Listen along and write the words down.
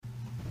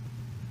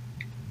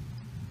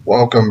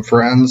Welcome,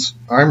 friends.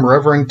 I'm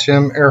Reverend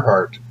Tim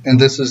Earhart, and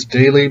this is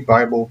Daily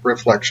Bible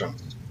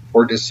Reflections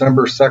for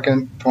December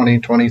 2nd,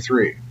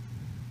 2023.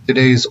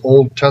 Today's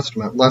Old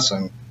Testament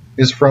lesson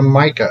is from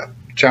Micah,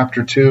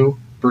 chapter 2,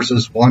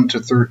 verses 1 to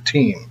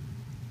 13.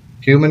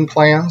 Human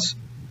plans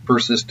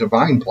versus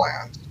divine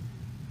plans.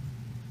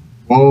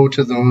 Woe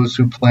to those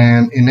who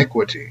plan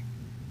iniquity,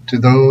 to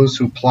those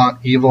who plot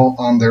evil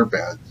on their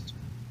beds.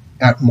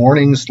 At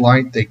morning's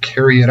light they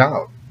carry it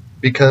out,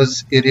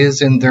 because it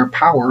is in their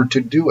power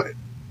to do it.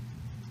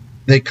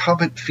 They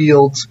covet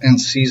fields and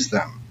seize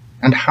them,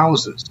 and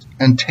houses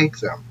and take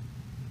them.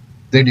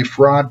 They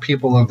defraud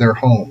people of their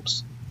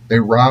homes. They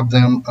rob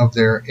them of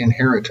their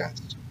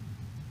inheritance.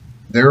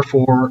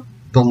 Therefore,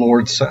 the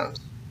Lord says,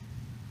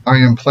 I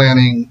am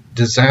planning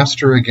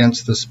disaster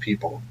against this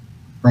people,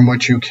 from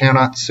which you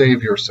cannot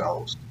save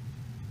yourselves.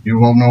 You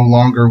will no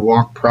longer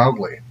walk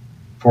proudly,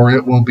 for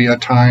it will be a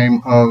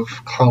time of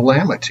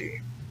calamity.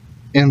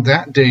 In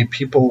that day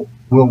people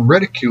will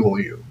ridicule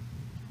you.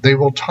 They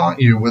will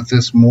taunt you with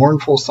this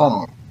mournful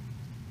song.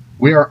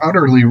 We are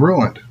utterly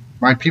ruined.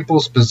 My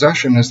people's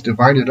possession is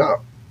divided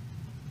up.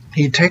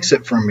 He takes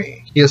it from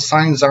me. He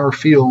assigns our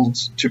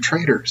fields to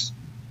traitors.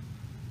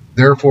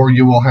 Therefore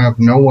you will have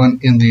no one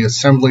in the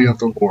assembly of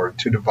the Lord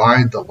to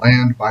divide the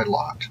land by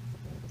lot.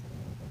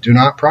 Do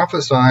not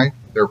prophesy,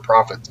 their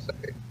prophets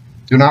say.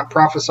 Do not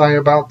prophesy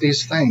about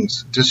these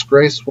things.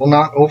 Disgrace will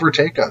not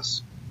overtake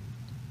us.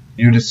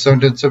 You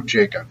descendants of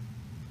Jacob,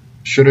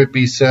 should it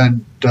be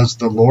said, does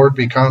the Lord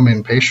become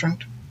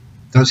impatient?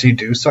 Does he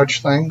do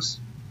such things?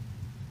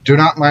 Do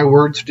not my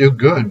words do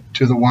good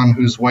to the one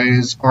whose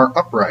ways are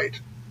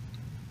upright?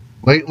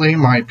 Lately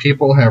my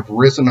people have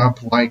risen up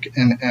like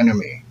an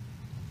enemy.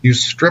 You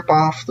strip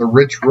off the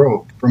rich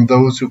robe from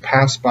those who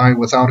pass by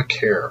without a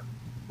care,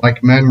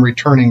 like men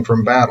returning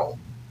from battle.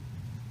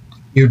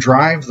 You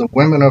drive the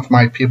women of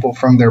my people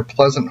from their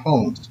pleasant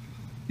homes.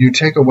 You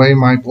take away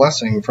my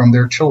blessing from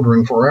their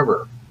children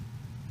forever.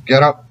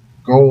 Get up,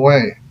 go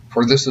away,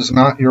 for this is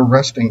not your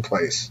resting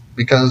place,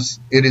 because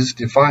it is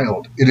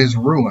defiled, it is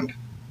ruined,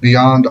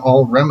 beyond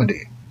all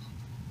remedy.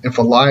 If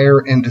a liar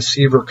and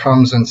deceiver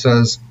comes and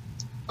says,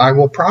 I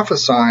will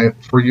prophesy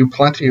for you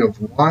plenty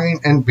of wine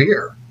and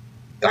beer,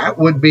 that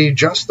would be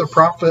just the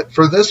prophet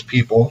for this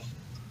people.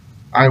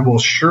 I will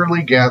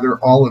surely gather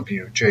all of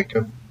you,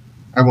 Jacob.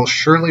 I will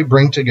surely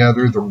bring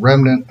together the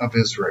remnant of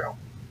Israel.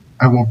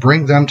 I will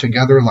bring them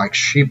together like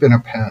sheep in a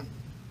pen,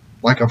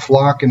 like a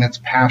flock in its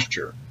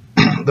pasture.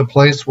 The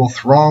place will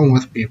throng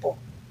with people.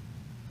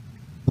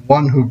 The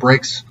one who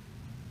breaks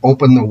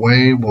open the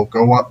way will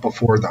go up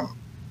before them.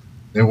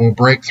 They will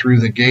break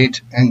through the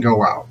gate and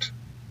go out.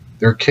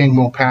 Their king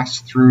will pass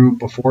through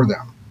before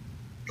them,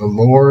 the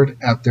Lord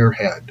at their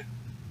head.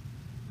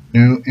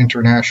 New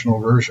International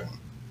Version.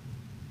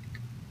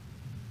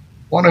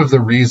 One of the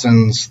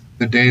reasons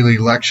the daily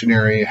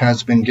lectionary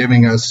has been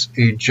giving us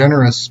a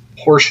generous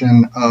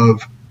portion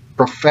of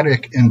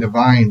prophetic and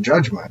divine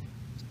judgment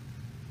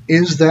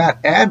is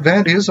that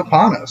Advent is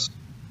upon us.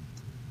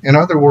 In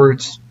other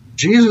words,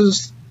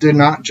 Jesus did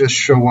not just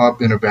show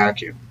up in a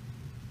vacuum.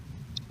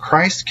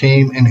 Christ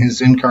came in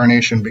his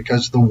incarnation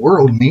because the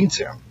world needs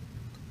him.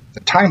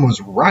 The time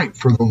was ripe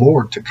for the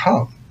Lord to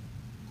come.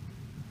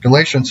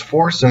 Galatians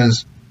 4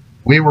 says,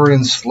 we were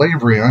in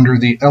slavery under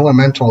the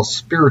elemental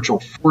spiritual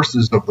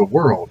forces of the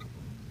world.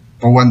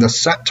 But when the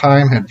set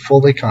time had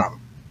fully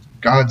come,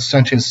 God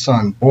sent his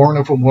Son, born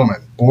of a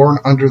woman, born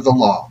under the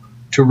law,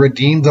 to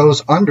redeem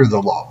those under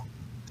the law.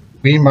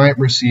 We might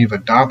receive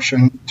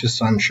adoption to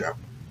sonship.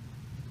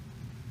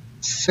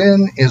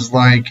 Sin is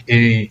like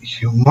a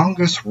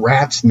humongous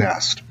rat's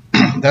nest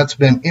that's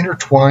been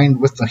intertwined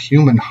with the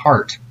human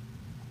heart.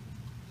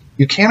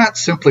 You cannot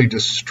simply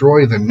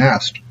destroy the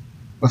nest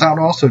without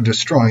also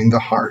destroying the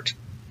heart.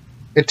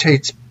 It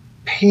takes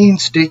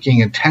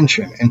painstaking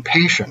attention and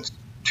patience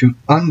to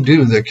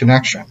undo the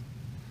connection,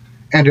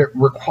 and it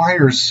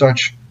requires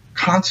such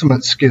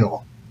consummate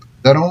skill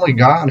that only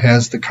God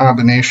has the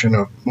combination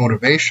of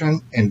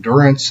motivation,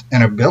 endurance,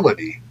 and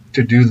ability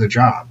to do the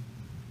job.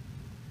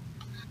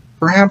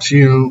 Perhaps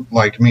you,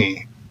 like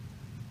me,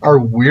 are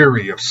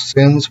weary of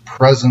sin's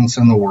presence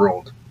in the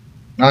world,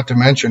 not to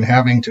mention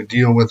having to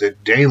deal with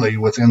it daily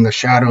within the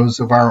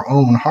shadows of our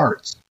own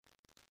hearts.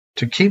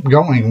 To keep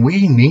going,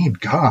 we need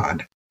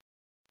God.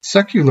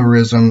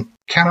 Secularism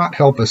cannot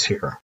help us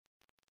here,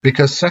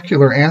 because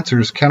secular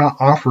answers cannot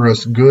offer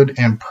us good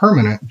and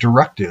permanent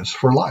directives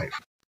for life.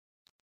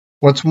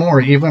 What's more,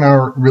 even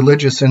our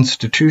religious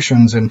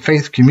institutions and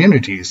faith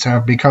communities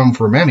have become,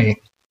 for many,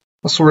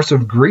 a source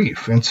of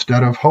grief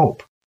instead of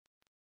hope.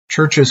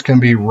 Churches can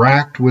be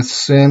racked with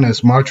sin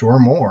as much or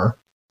more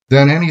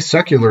than any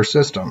secular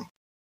system.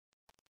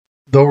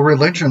 Though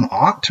religion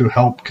ought to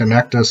help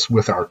connect us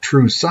with our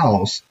true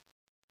selves,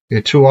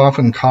 it too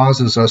often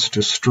causes us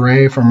to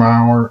stray from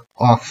our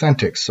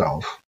authentic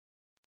self.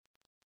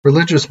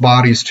 Religious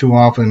bodies too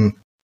often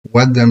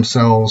wed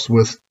themselves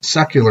with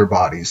secular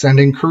bodies and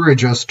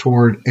encourage us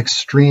toward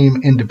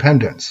extreme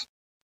independence.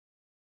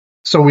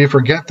 So we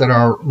forget that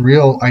our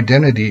real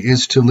identity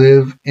is to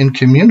live in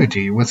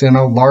community within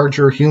a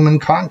larger human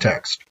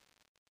context,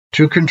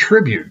 to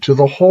contribute to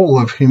the whole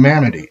of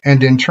humanity,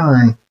 and in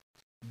turn,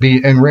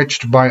 be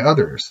enriched by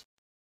others.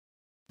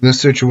 This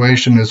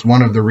situation is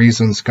one of the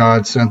reasons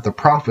God sent the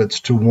prophets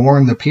to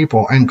warn the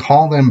people and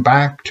call them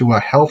back to a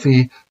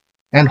healthy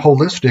and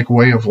holistic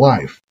way of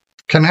life,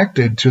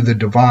 connected to the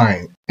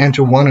divine and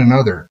to one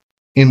another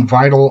in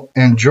vital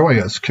and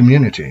joyous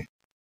community.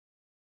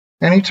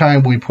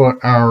 Anytime we put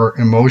our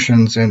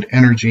emotions and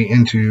energy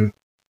into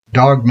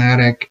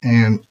dogmatic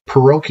and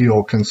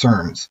parochial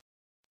concerns,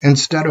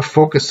 instead of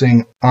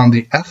focusing on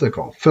the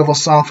ethical,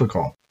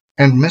 philosophical,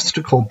 and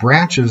mystical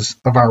branches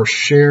of our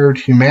shared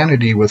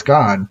humanity with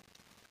God,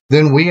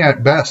 then we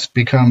at best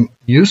become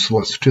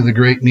useless to the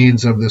great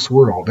needs of this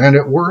world, and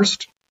at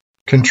worst,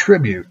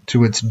 contribute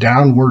to its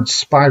downward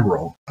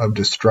spiral of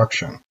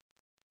destruction.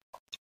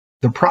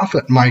 The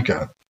prophet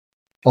Micah,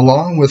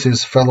 along with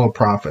his fellow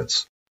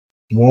prophets,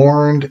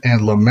 warned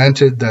and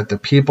lamented that the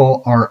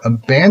people are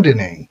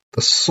abandoning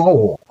the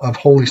soul of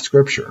Holy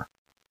Scripture,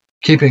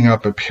 keeping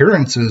up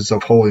appearances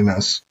of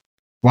holiness,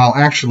 while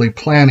actually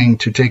planning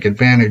to take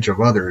advantage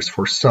of others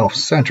for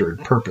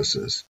self-centered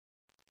purposes.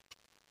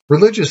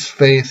 Religious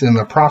faith in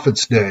the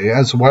prophet's day,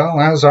 as well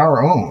as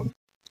our own,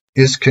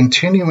 is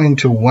continuing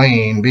to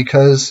wane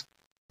because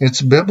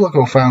its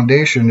biblical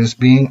foundation is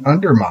being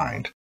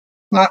undermined,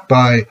 not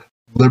by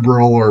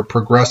liberal or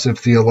progressive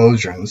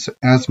theologians,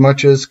 as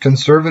much as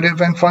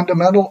conservative and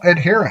fundamental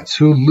adherents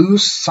who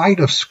lose sight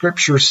of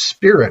Scripture's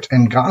spirit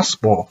and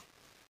gospel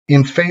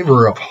in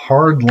favor of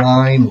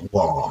hardline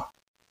law.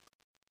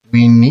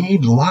 We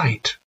need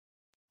light,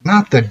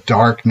 not the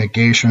dark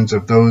negations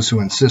of those who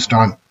insist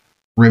on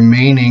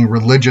remaining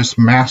religious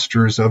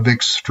masters of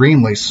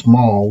extremely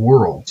small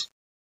worlds.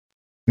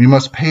 We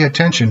must pay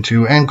attention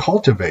to and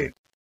cultivate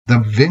the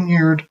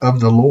vineyard of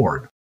the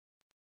Lord.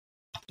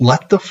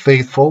 Let the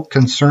faithful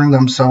concern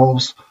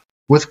themselves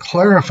with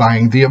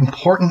clarifying the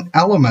important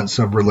elements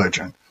of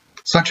religion,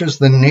 such as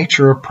the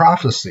nature of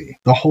prophecy,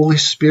 the Holy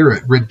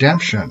Spirit,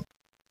 redemption,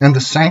 and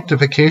the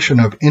sanctification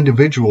of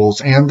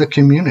individuals and the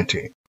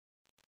community.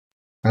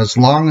 As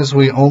long as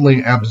we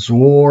only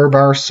absorb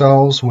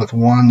ourselves with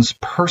one's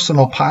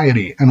personal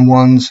piety and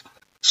one's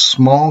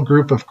small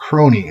group of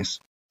cronies,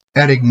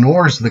 and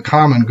ignores the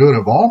common good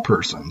of all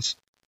persons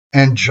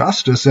and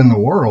justice in the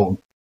world,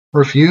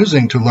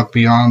 refusing to look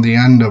beyond the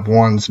end of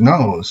one's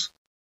nose,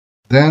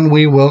 then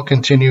we will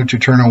continue to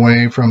turn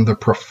away from the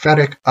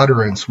prophetic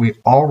utterance we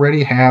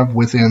already have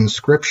within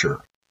Scripture,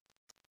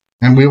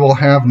 and we will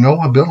have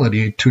no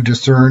ability to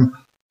discern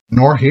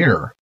nor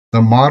hear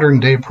the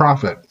modern-day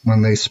prophet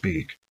when they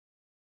speak.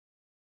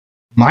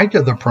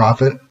 Micah the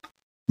prophet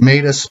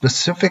made a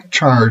specific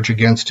charge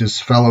against his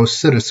fellow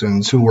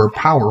citizens who were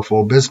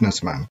powerful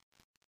businessmen.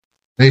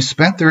 They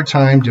spent their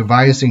time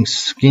devising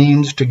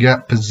schemes to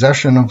get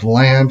possession of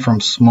land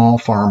from small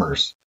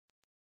farmers.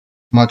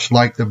 Much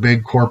like the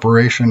big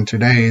corporation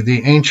today,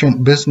 the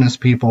ancient business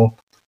people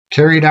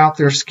carried out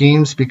their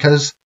schemes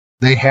because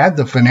they had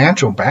the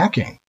financial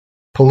backing,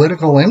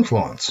 political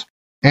influence,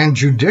 and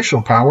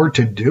judicial power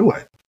to do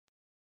it.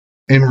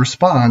 In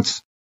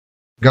response,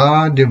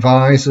 God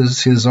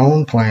devises his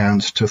own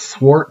plans to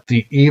thwart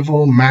the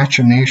evil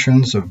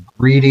machinations of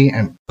greedy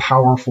and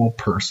powerful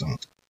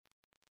persons.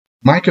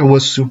 Micah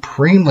was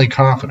supremely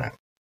confident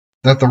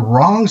that the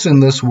wrongs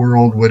in this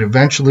world would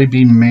eventually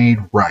be made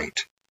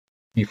right.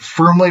 He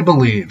firmly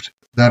believed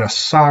that a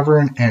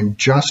sovereign and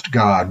just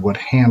God would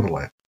handle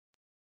it.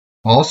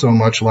 Also,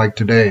 much like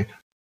today,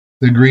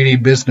 the greedy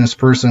business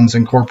persons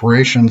and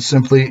corporations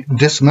simply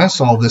dismiss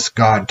all this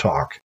God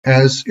talk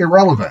as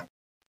irrelevant.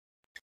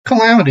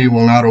 Calamity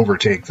will not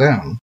overtake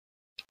them.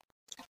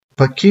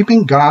 But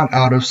keeping God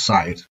out of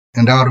sight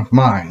and out of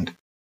mind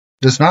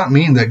does not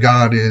mean that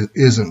God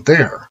isn't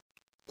there.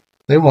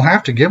 They will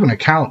have to give an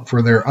account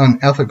for their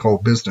unethical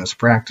business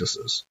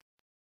practices.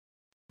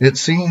 It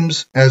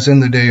seems, as in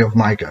the day of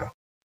Micah,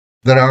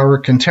 that our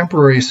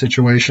contemporary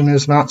situation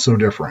is not so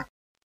different.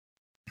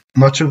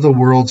 Much of the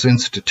world's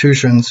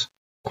institutions,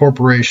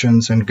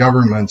 corporations, and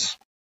governments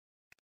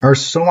are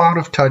so out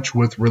of touch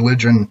with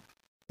religion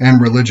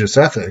and religious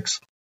ethics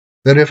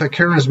that if a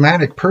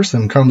charismatic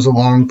person comes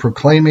along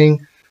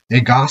proclaiming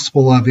a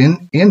gospel of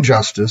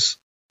injustice,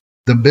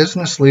 the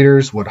business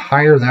leaders would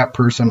hire that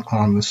person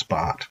on the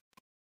spot.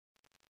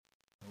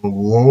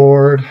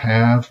 Lord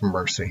have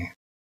mercy.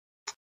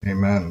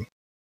 Amen.